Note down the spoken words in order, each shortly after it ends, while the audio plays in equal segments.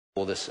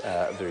For this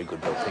very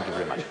good bill. Thank you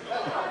very much.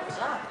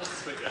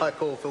 I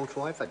call Phil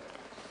Twyford.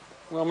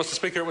 Well, Mr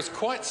Speaker, it was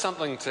quite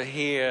something to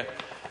hear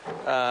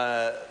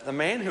the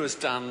man who has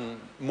done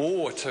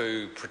more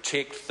to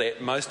protect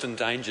that most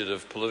endangered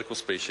of political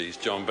species,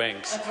 John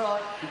Banks,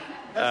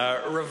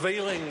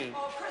 revealing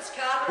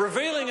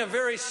a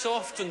very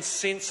soft and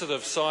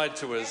sensitive side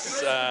to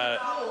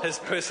his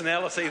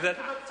personality that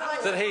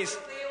he's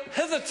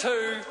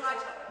hitherto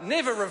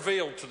never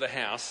revealed to the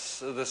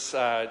House, this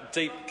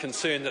deep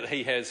concern that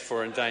he has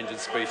for endangered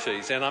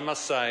species. And I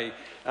must say,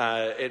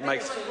 it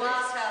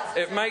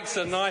makes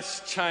a nice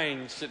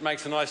change. It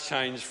makes a nice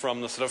change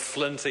from the sort of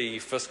flinty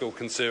fiscal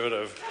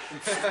conservative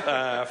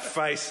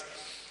face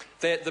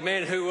that the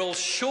man who will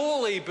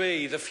surely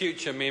be the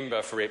future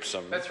member for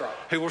Epsom. That's right.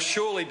 Who will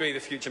surely be the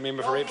future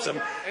member for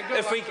Epsom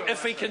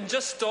if he can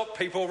just stop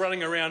people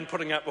running around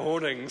putting up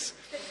hoardings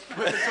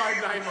With his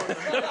own name on them.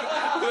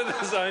 with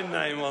his own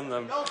name on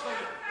them.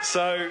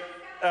 So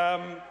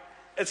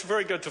it's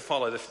very good to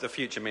follow the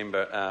future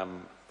member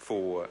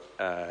for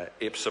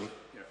Epsom.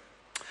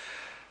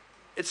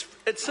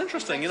 It's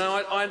interesting, you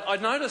know. I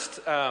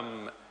noticed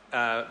the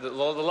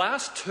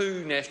last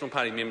two National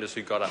Party members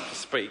who got up to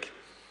speak,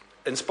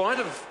 in spite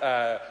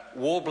of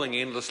warbling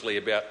endlessly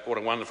about what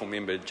a wonderful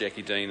member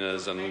Jackie Dean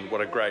is and what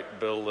a great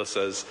bill this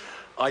is,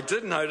 I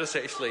did notice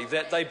actually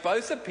that they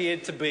both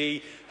appeared to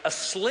be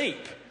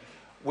asleep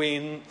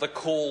when the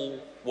call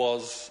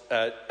was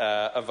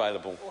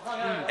available,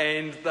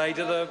 and they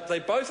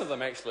both of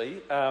them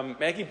actually,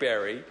 Maggie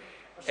Barry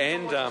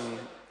and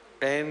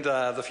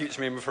the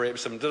future member for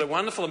Epsom, did a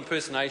wonderful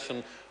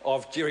impersonation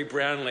of Jerry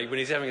Brownlee when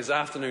he's having his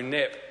afternoon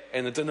nap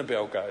and the dinner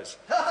bell goes.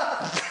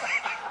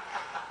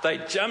 They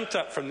jumped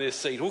up from their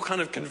seat, all kind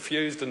of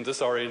confused and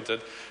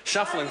disoriented,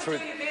 shuffling through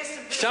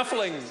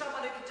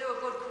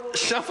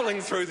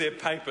their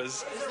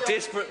papers,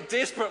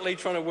 desperately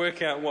trying to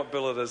work out what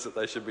bill it is that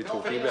they should be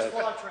talking about.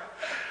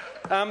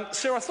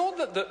 Sir, I thought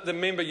that the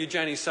member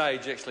Eugenie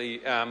Sage actually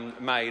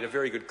made a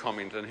very good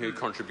comment in her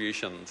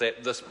contribution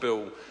that this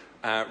bill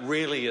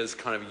really is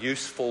kind of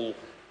useful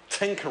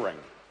tinkering.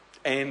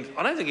 And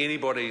I don't think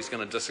anybody's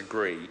going to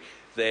disagree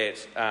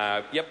that,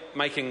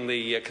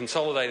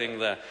 consolidating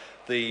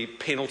the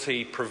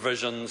penalty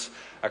provisions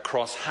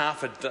across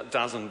half a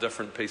dozen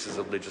different pieces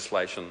of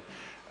legislation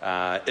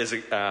is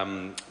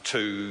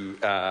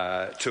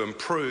to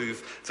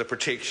improve the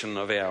protection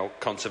of our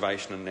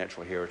conservation and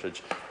natural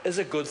heritage is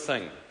a good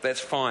thing.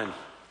 That's fine.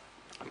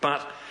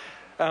 But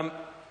I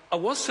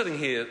was sitting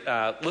here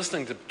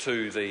listening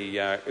to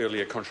the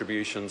earlier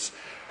contributions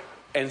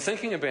and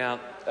thinking about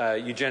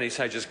Eugenie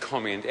Sage's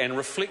comment and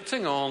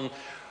reflecting on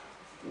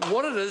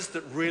what it is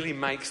that really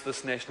makes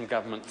this national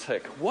government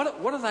tick. What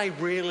are they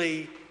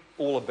really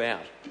all about?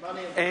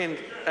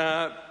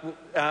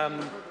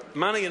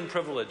 Money and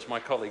privilege, my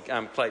colleague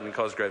Clayton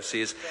Cosgrove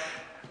says.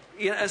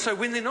 You know, so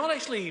when they're not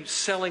actually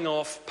selling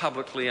off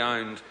publicly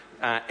owned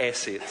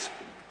assets,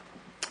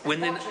 when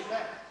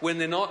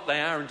they're not,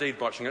 they are indeed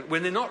botching it.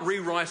 When they're not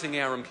rewriting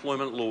our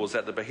employment laws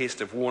at the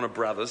behest of Warner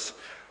Brothers,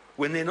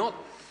 when they're not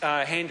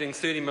handing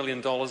 $30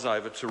 million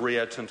over to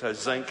Rio Tinto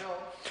Zinc,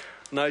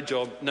 no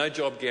job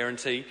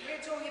guarantee.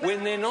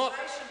 When they're not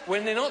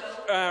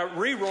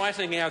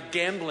rewriting our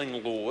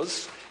gambling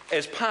laws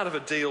as part of a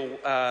deal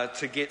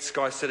to get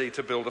Sky City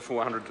to build a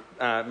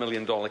 $400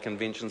 million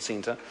convention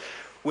centre,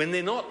 when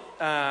they're not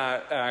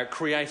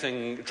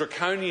creating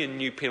draconian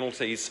new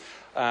penalties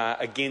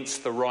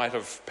against the right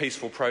of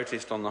peaceful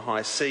protest on the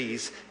high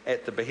seas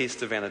at the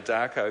behest of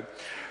Anadarko,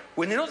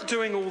 when they're not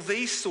doing all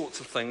these sorts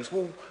of things,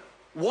 well,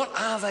 what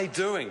are they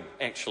doing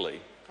actually?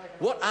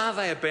 What are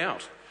they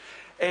about?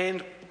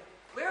 And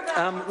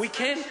we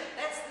can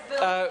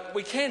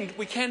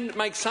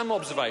make some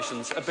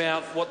observations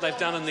about what they've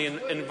done in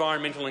the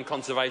environmental and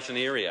conservation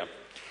area.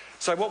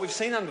 So what we've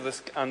seen under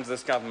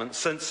this government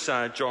since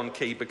John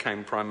Key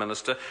became Prime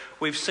Minister,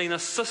 we've seen a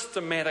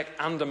systematic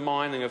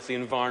undermining of the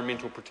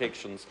environmental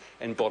protections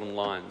and bottom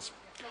lines.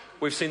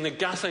 We've seen the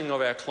gutting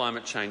of our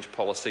climate change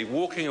policy,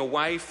 walking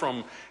away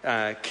from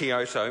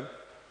Kyoto.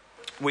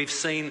 We've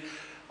seen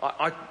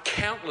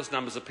countless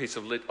numbers of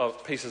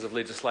pieces of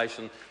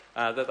legislation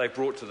that they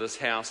brought to this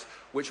House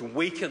which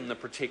weaken the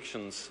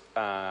protections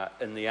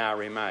in the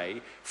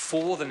RMA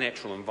for the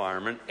natural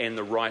environment and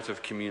the right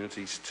of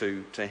communities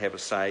to have a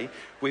say.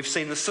 We've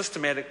seen the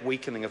systematic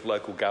weakening of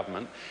local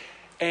government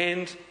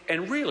and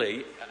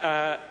really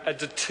a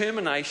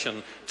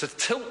determination to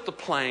tilt the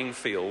playing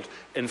field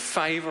in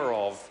favour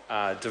of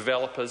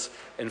developers,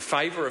 in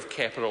favour of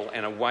capital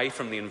and away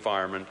from the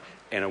environment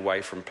and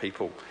away from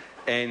people.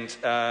 And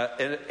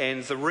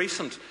the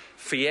recent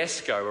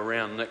fiasco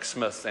around Nick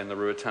Smith and the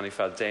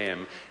Ruataniwha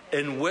Dam,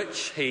 in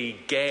which he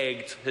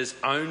gagged his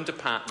own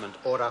department.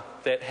 Order.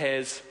 That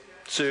has,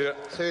 sir.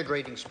 Third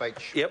reading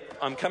speech. Yep,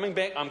 I'm coming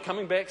back,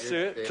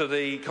 sir, to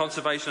the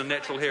Conservation and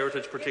Natural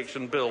Heritage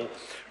Protection Bill,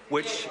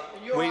 which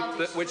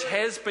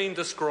has been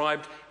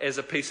described as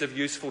a piece of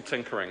useful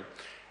tinkering.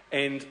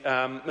 And,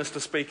 Mr.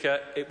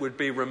 Speaker, it would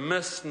be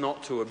remiss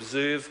not to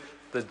observe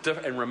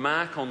and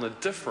remark on the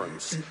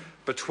difference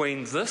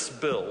between this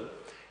bill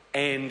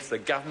and the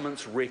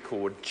government's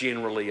record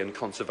generally in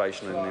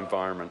conservation and the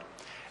environment.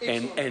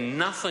 And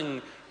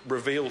nothing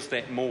reveals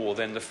that more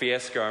than the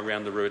fiasco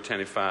around the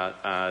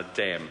Ruataniwha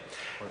Dam.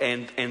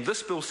 And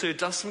this bill, sir,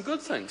 does some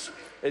good things.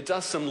 It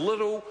does some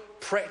little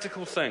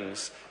practical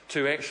things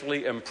to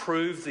actually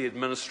improve the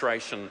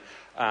administration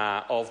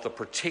of the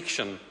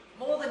protection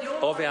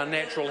of our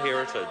natural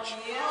heritage.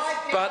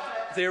 But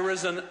there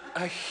is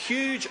a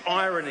huge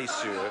irony,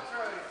 sir.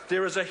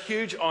 There is a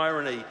huge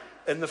irony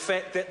in the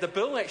fact that the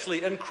bill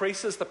actually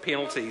increases the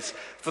penalties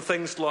for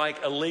things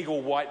like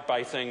illegal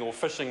whitebaiting or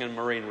fishing in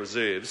marine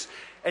reserves,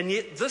 and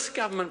yet this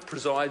government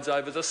presides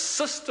over the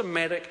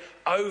systematic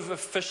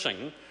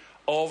overfishing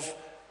of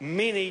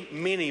many,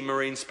 many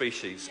marine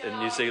species in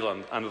New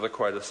Zealand under the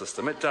quota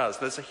system. It does.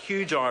 There's a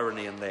huge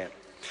irony in that.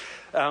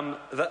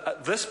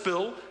 This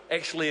bill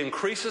actually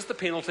increases the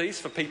penalties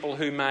for people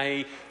who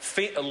may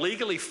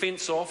illegally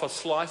fence off a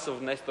slice of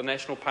the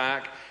national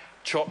park,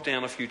 chop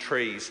down a few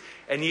trees,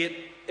 and yet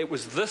it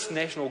was this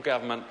national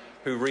government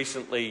who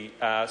recently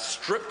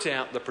stripped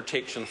out the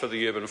protection for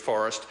the urban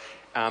forest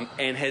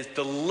and has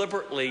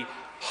deliberately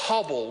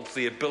hobbled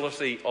the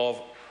ability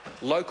of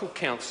local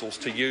councils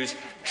to use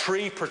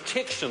tree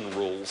protection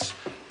rules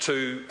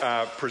to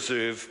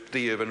preserve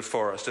the urban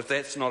forest. If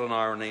that's not an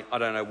irony, I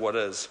don't know what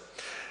is.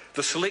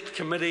 The Select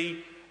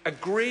Committee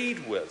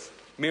agreed with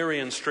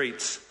Marion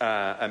Street's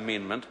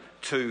amendment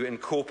to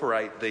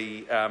incorporate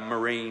the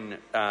Marine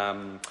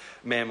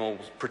Mammal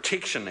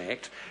Protection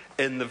Act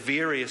in the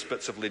various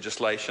bits of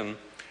legislation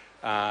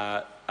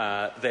that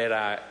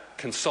are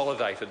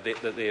consolidated,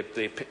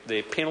 that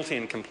their penalty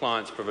and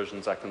compliance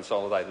provisions are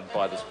consolidated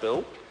by this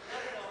bill.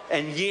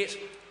 And yet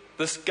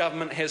this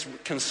government has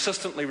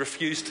consistently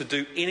refused to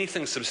do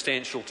anything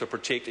substantial to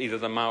protect either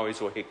the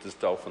Maoris or Hector's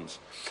dolphins,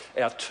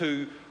 our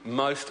two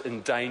most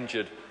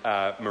endangered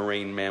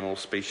marine mammal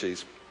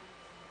species.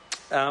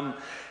 So,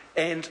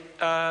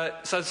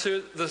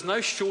 sir, there's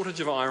no shortage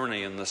of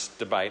irony in this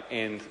debate,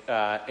 and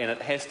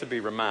it has to be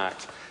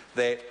remarked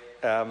that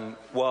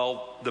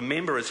while the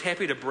member is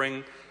happy to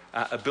bring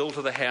a bill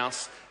to the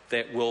House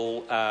that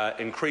will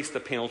increase the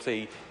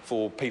penalty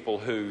for people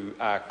who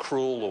are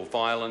cruel or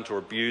violent or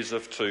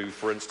abusive to,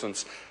 for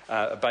instance,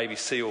 a baby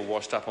seal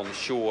washed up on the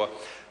shore,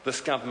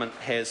 this government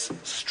has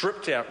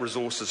stripped out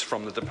resources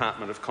from the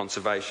Department of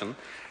Conservation.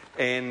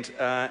 And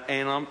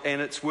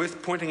it's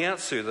worth pointing out,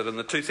 sir, that in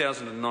the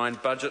 2009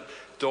 budget,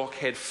 DOC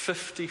had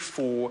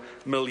 $54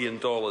 million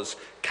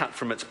cut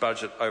from its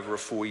budget over a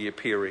 4-year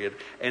period,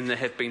 and there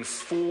have been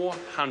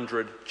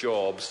 400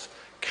 jobs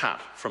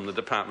cut from the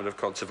Department of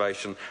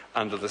Conservation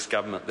under this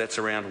government. That's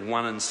around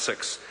 1 in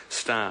 6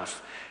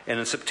 staff. And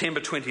in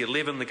September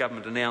 2011, the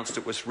government announced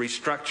it was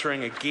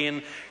restructuring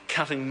again,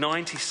 cutting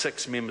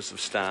 96 members of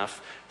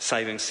staff,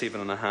 saving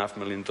 $7.5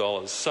 million.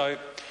 So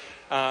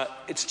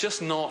it's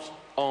just not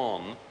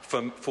on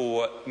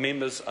for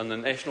members on the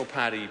National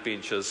Party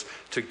benches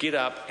to get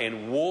up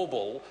and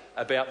warble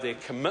about their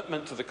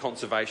commitment to the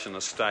conservation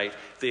estate,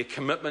 their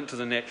commitment to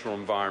the natural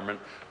environment,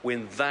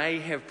 when they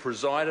have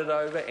presided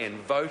over and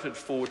voted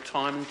for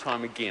time and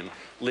time again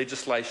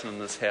legislation in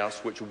this House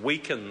which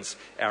weakens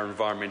our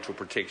environmental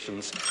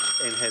protections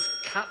and has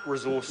cut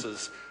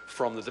resources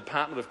from the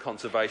Department of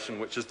Conservation,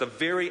 which is the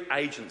very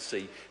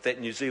agency that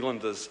New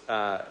Zealanders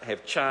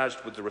have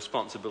charged with the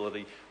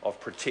responsibility of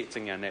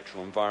protecting our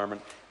natural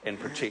environment and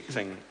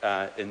protecting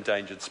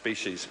endangered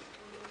species.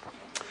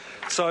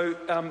 So,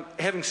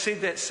 having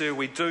said that, sir,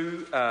 we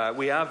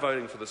are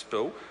voting for this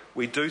bill.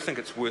 We do think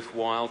it's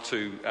worthwhile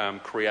to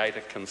create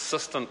a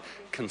consistent,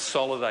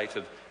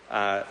 consolidated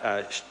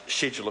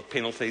schedule of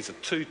penalties, a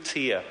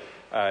 2-tier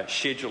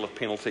schedule of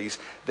penalties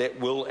that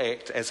will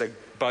act as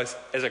both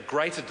as a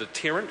greater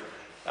deterrent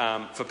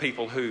for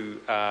people who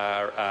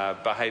are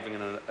behaving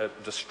in a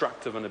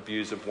destructive and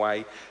abusive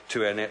way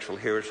to our natural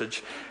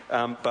heritage,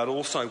 but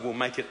also will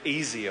make it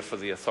easier for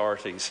the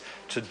authorities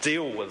to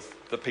deal with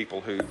the people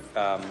who,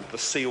 the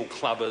seal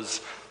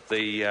clubbers,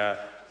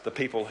 the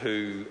people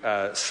who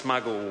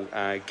smuggle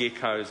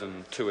geckos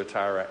and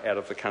tuatara out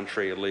of the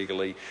country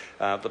illegally,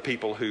 the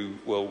people who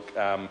will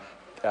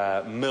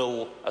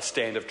mill a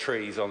stand of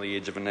trees on the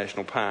edge of a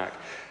national park.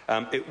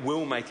 It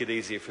will make it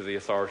easier for the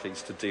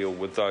authorities to deal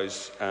with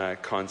those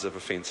kinds of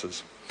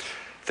offences.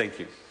 Thank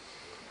you.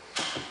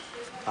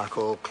 I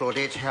call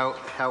Claudette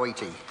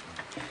Hauiti.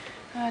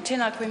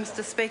 Tēnā koe,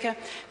 Mr Speaker.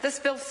 This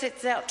bill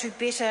sets out to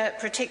better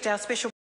protect our special